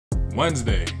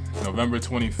Wednesday, November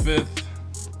 25th,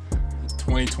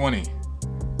 2020.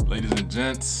 Ladies and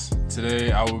gents,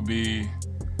 today I'll be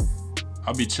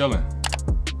chilling.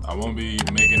 I won't be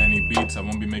making any beats, I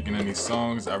won't be making any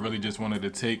songs. I really just wanted to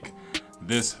take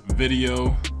this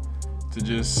video to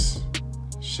just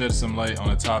shed some light on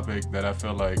a topic that I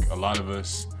feel like a lot of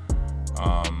us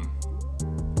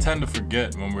tend to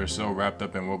forget when we're so wrapped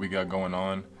up in what we got going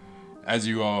on. As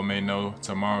you all may know,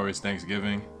 tomorrow is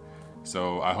Thanksgiving.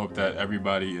 So I hope that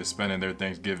everybody is spending their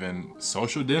Thanksgiving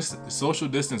social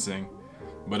distancing,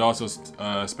 but also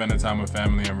spending time with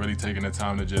family and really taking the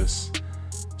time to just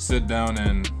sit down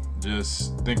and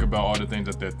just think about all the things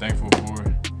that they're thankful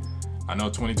for. I know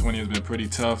 2020 has been pretty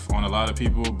tough on a lot of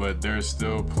people, but there's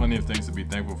still plenty of things to be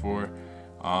thankful for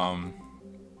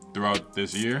throughout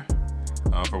this year.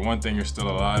 For one thing, you're still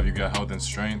alive, you got health and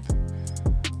strength.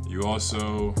 You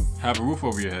also have a roof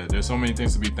over your head. There's so many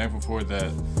things to be thankful for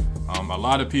that a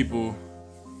lot of people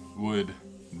would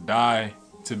die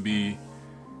to be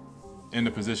in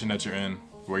the position that you're in,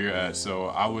 where you're at. So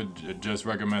I would just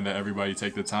recommend that everybody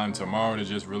take the time tomorrow to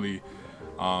just really,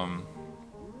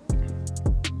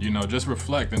 just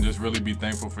reflect and just really be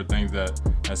thankful for things that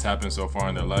has happened so far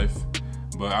in their life.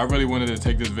 But I really wanted to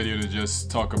take this video to just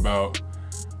talk about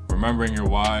remembering your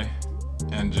why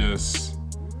and just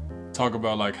talk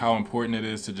about like how important it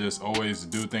is to just always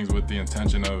do things with the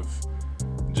intention of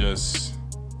just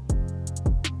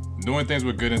doing things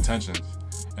with good intentions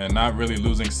and not really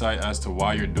losing sight as to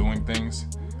why you're doing things,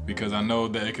 because I know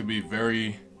that it could be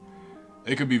very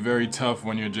tough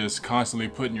when you're just constantly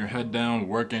putting your head down,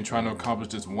 working, trying to accomplish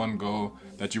this one goal,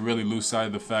 that you really lose sight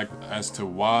of the fact as to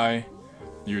why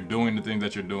you're doing the things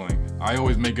that you're doing. I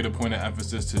always make it a point of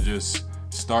emphasis to just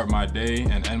start my day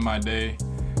and end my day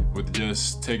with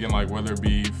just taking, like, whether it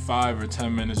be 5 or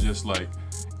 10 minutes, just like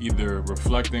either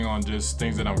reflecting on just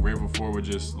things that I'm grateful for with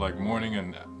just like morning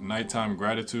and nighttime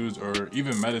gratitudes, or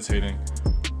even meditating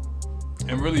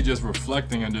and really just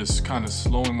reflecting and just kind of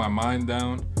slowing my mind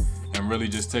down and really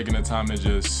just taking the time to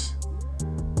just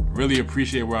really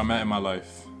appreciate where I'm at in my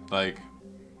life. Like,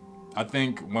 I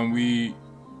think when we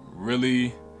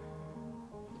really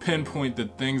pinpoint the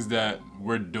things that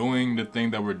we're doing, the thing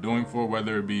that we're doing for,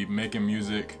 whether it be making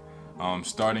music,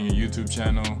 starting a YouTube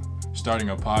channel, starting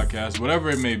a podcast, whatever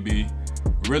it may be,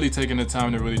 really taking the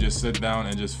time to really just sit down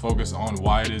and just focus on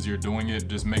why it is you're doing it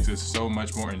just makes it so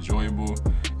much more enjoyable,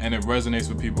 and it resonates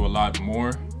with people a lot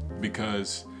more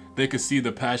because they could see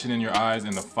the passion in your eyes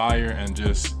and the fire and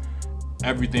just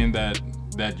everything that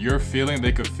you're feeling.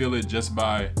 They could feel it just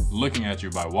by looking at you,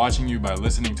 by watching you, by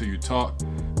listening to you talk,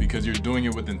 because you're doing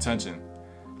it with intention.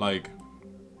 Like,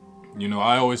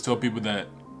 I always tell people that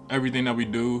everything that we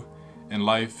do in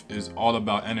life is all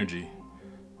about energy.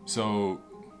 So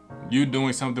you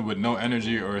doing something with no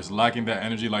energy, or it's lacking that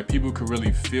energy, like, people could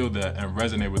really feel that and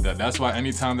resonate with that. That's why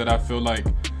anytime that I feel like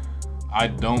I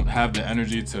don't have the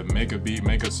energy to make a beat,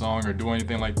 make a song, or do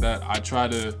anything like that,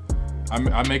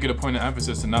 I make it a point of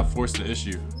emphasis to not force the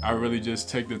issue. I really just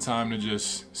take the time to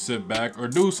just sit back or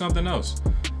do something else,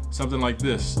 something like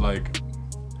this. Like,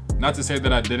 not to say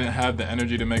that I didn't have the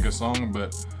energy to make a song,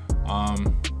 but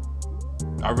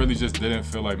I really just didn't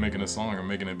feel like making a song or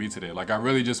making a beat today. Like, I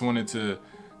really just wanted to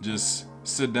just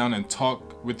sit down and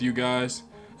talk with you guys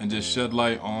and just shed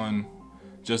light on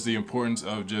just the importance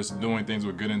of just doing things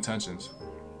with good intentions.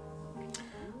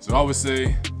 So I would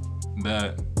say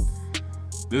that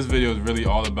this video is really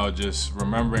all about just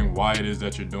remembering why it is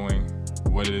that you're doing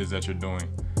what it is that you're doing.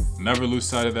 Never lose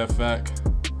sight of that fact.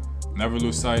 Never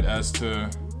lose sight as to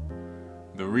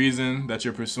the reason that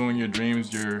you're pursuing your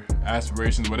dreams, your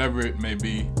aspirations, whatever it may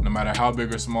be, no matter how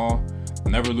big or small.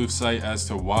 Never lose sight as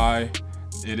to why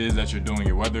it is that you're doing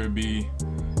it, whether it be,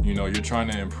 you're trying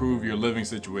to improve your living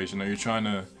situation, or you're trying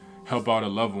to help out a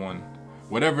loved one.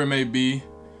 Whatever it may be,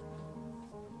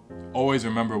 always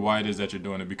remember why it is that you're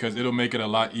doing it, because it'll make it a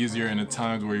lot easier in the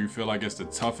times where you feel like it's the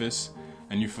toughest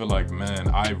and you feel like, man,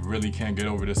 I really can't get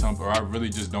over this hump, or I really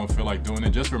just don't feel like doing it.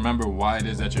 Just remember why it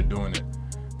is that you're doing it.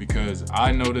 Because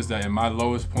I noticed that in my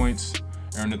lowest points,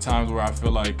 or in the times where I feel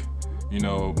like,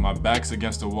 my back's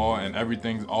against the wall and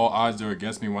all odds are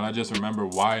against me, when I just remember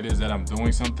why it is that I'm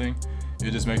doing something,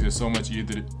 it just makes it so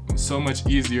much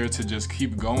easier to just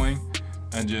keep going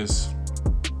and just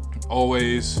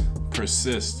always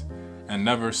persist and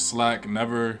never slack,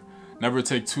 never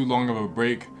take too long of a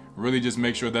break. Really just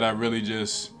make sure that I really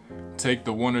just take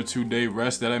the 1 or 2 day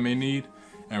rest that I may need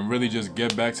and really just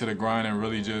get back to the grind and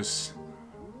really just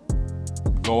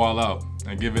go all out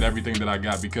and give it everything that I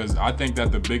got. Because I think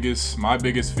that my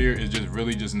biggest fear is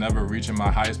just never reaching my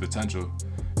highest potential.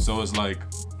 So it's like,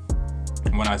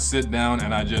 when I sit down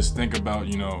and I just think about,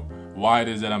 why it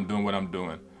is that I'm doing what I'm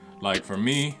doing. Like for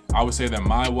me, I would say that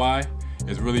my why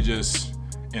is really just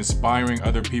inspiring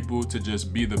other people to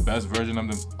just be the best version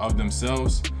of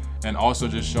themselves, and also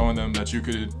just showing them that you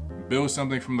could build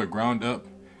something from the ground up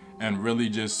and really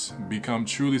just become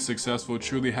truly successful,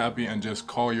 truly happy, and just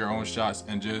call your own shots,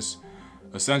 and just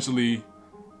essentially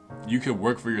you could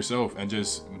work for yourself and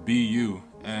just be you,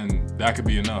 and that could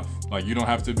be enough. Like you don't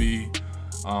have to be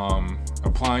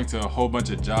applying to a whole bunch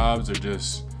of jobs or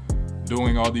just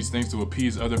doing all these things to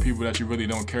appease other people that you really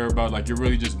don't care about. Like you're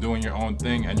really just doing your own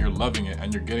thing and you're loving it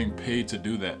and you're getting paid to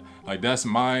do that. Like that's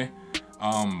my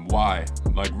why.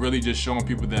 Like really just showing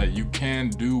people that you can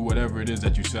do whatever it is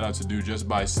that you set out to do just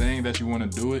by saying that you want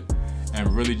to do it,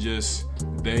 and really just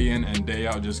day in and day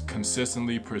out just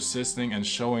consistently persisting and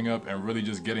showing up and really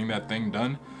just getting that thing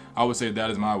done. I would say that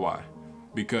is my why,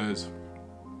 because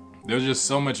there's just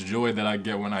so much joy that I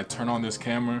get when I turn on this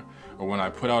camera, or when I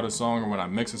put out a song, or when I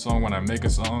mix a song, when I make a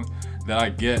song, that I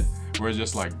get where it's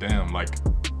just like, damn, like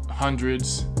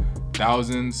hundreds,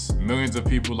 thousands, millions of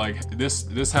people, like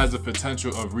this has the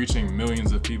potential of reaching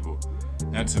millions of people.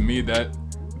 And to me,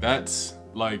 that's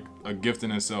like a gift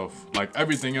in itself. Like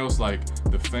everything else, like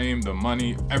the fame, the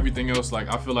money, everything else, like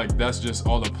I feel like that's just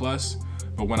all a plus.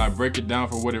 But when I break it down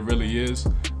for what it really is,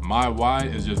 my why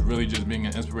is just really just being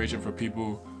an inspiration for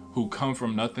people who come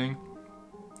from nothing,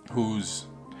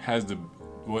 has the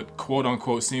what quote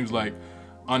unquote seems like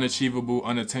unachievable,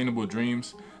 unattainable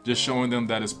dreams, just showing them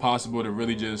that it's possible to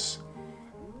really just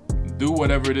do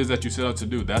whatever it is that you set out to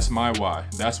do. That's my why.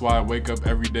 That's why I wake up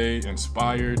every day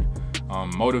inspired,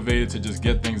 motivated to just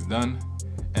get things done.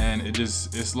 And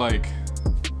it's like, I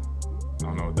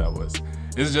don't know what that was.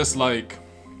 It's just like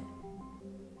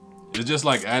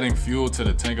adding fuel to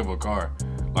the tank of a car.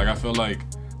 Like I feel like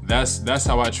that's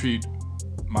how I treat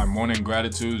my morning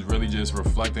gratitudes, really just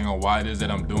reflecting on why it is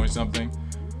that I'm doing something.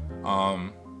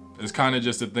 It's kind of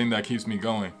just a thing that keeps me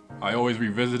going. I always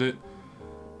revisit it.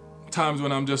 Times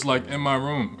when I'm just like in my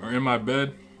room or in my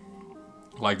bed,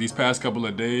 like these past couple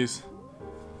of days,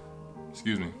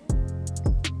 you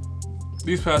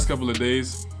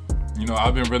know,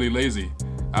 I've been really lazy.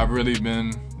 I've really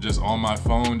been just on my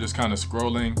phone, just kind of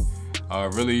scrolling,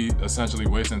 really essentially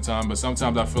wasting time. But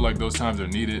sometimes I feel like those times are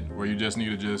needed, where you just need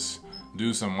to just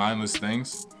do some mindless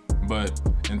things. But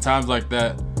in times like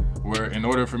that, where in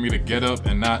order for me to get up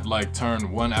and not like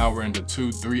turn 1 hour into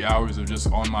 2-3 hours of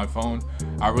just on my phone,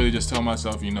 I really just tell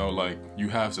myself, you know, like you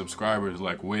have subscribers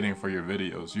like waiting for your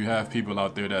videos. You have people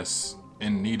out there that's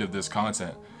in need of this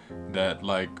content, that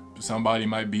like somebody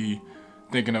might be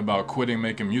thinking about quitting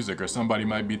making music, or somebody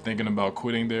might be thinking about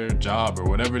quitting their job, or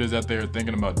whatever it is that they're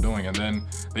thinking about doing, and then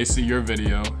they see your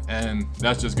video, and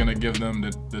that's just gonna give them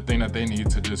the thing that they need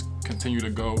to just continue to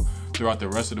go throughout the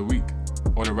rest of the week,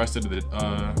 or the rest of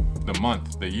the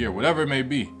month, the year, whatever it may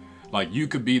be. Like you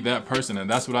could be that person, and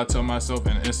that's what I tell myself,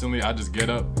 and instantly I just get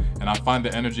up and I find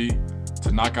the energy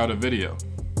to knock out a video,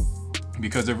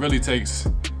 because it really takes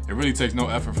no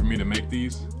effort for me to make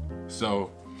these.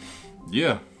 So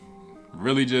yeah,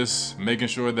 really just making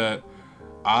sure that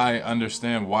I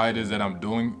understand why it is that I'm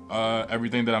doing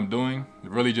everything that I'm doing.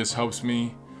 It really just helps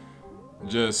me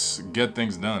just get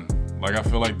things done. Like I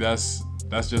feel like that's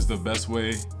just the best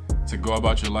way to go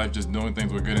about your life, just doing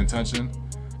things with good intention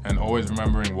and always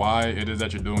remembering why it is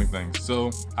that you're doing things.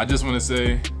 So I just want to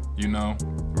say, you know,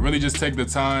 really just take the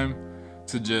time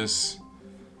to just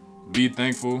be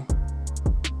thankful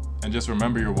and just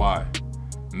remember your why.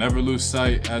 Never lose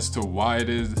sight as to why it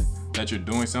is that you're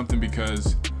doing something,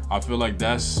 because I feel like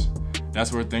that's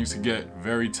where things can get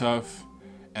very tough,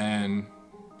 and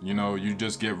you know, you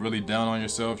just get really down on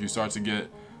yourself. You start to get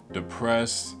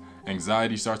depressed,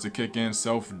 anxiety starts to kick in,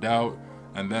 self-doubt,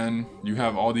 and then you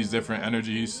have all these different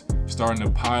energies starting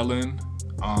to pile in,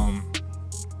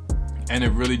 and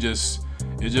it just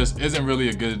isn't really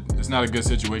it's not a good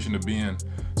situation to be in.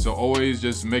 So always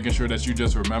just making sure that you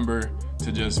just remember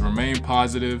to just remain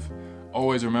positive.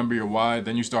 Always remember your why.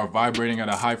 Then you start vibrating at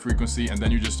a high frequency, and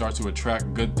then you just start to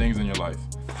attract good things in your life.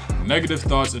 Negative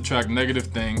thoughts attract negative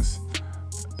things.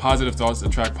 Positive thoughts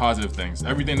attract positive things.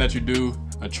 Everything that you do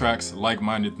attracts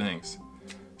like-minded things.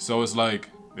 So it's like,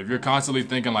 if you're constantly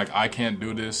thinking like, I can't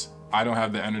do this, I don't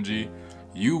have the energy,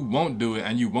 you won't do it,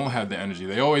 and you won't have the energy.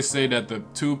 They always say that the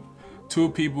two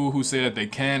people who say that they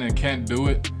can and can't do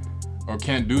it, or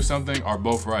can't do something, are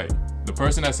both right. The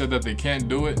person that said that they can't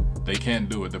do it, they can't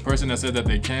do it. The person that said that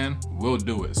they can, will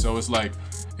do it. So it's like,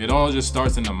 it all just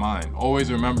starts in the mind.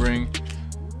 Always remembering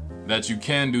that you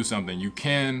can do something. You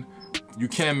can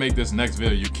make this next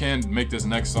video. You can make this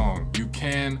next song. You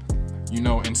can, you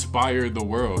know, inspire the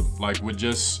world, like with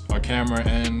just a camera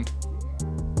and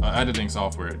editing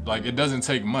software. Like, it doesn't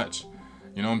take much,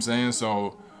 you know what I'm saying?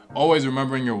 So always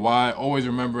remembering your why, always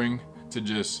remembering to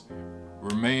just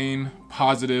remain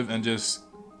positive and just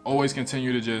always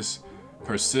continue to just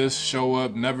persist, show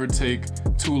up, never take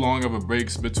too long of a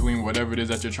breaks between whatever it is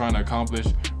that you're trying to accomplish.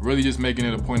 Really just making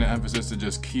it a point of emphasis to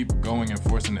just keep going and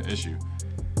forcing the issue.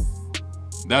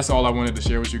 That's all I wanted to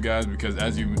share with you guys, because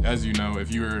as you know,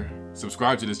 if you're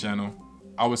subscribed to this channel,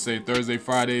 I would say Thursday,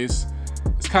 Fridays,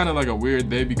 it's kind of like a weird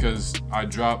day because I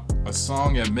drop a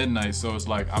song at midnight, so it's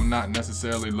like I'm not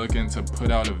necessarily looking to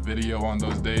put out a video on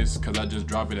those days because I just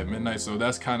drop it at midnight. So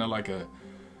that's kind of like a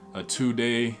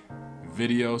 2-day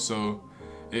video, so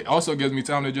it also gives me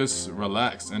time to just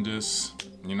relax and just,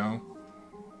 you know,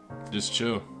 just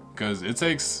chill, because it's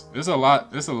a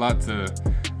lot to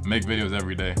make videos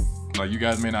every day. Like, you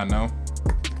guys may not know,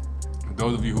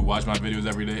 those of you who watch my videos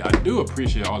every day, I do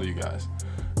appreciate all of you guys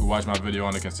who watch my videos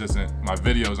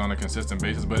on a consistent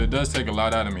basis, but it does take a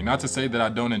lot out of me. Not to say that I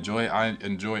don't enjoy it. I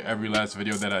enjoy every last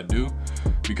video that I do,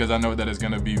 because I know that it's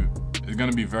gonna be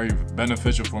very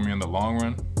beneficial for me in the long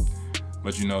run.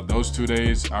 But you know, those 2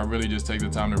 days, I really just take the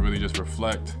time to really just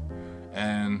reflect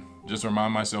and just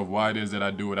remind myself why it is that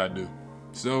I do what I do.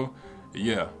 So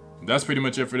yeah, that's pretty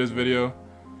much it for this video.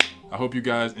 I hope you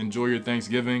guys enjoy your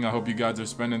Thanksgiving. I hope you guys are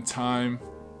spending time,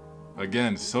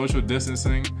 again, social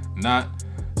distancing, not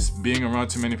being around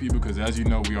too many people, because as you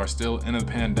know, we are still in a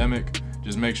pandemic.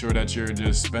 Just make sure that you're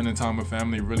just spending time with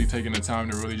family, really taking the time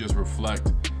to really just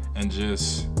reflect and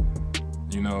just,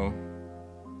 you know,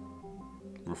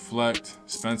 reflect,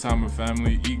 spend time with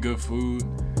family, eat good food,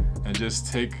 and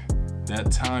just take that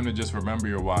time to just remember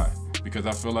your why, because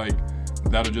I feel like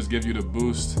that'll just give you the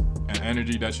boost and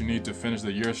energy that you need to finish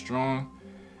the year strong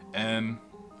and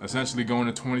essentially go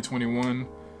into 2021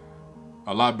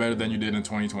 a lot better than you did in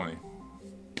 2020.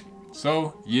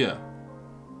 So yeah,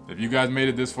 if you guys made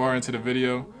it this far into the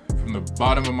video, from the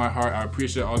bottom of my heart, I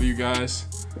appreciate all of you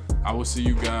guys. I will see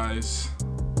you guys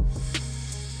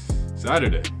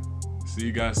Saturday. See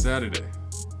you guys Saturday.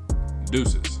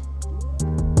 Deuces.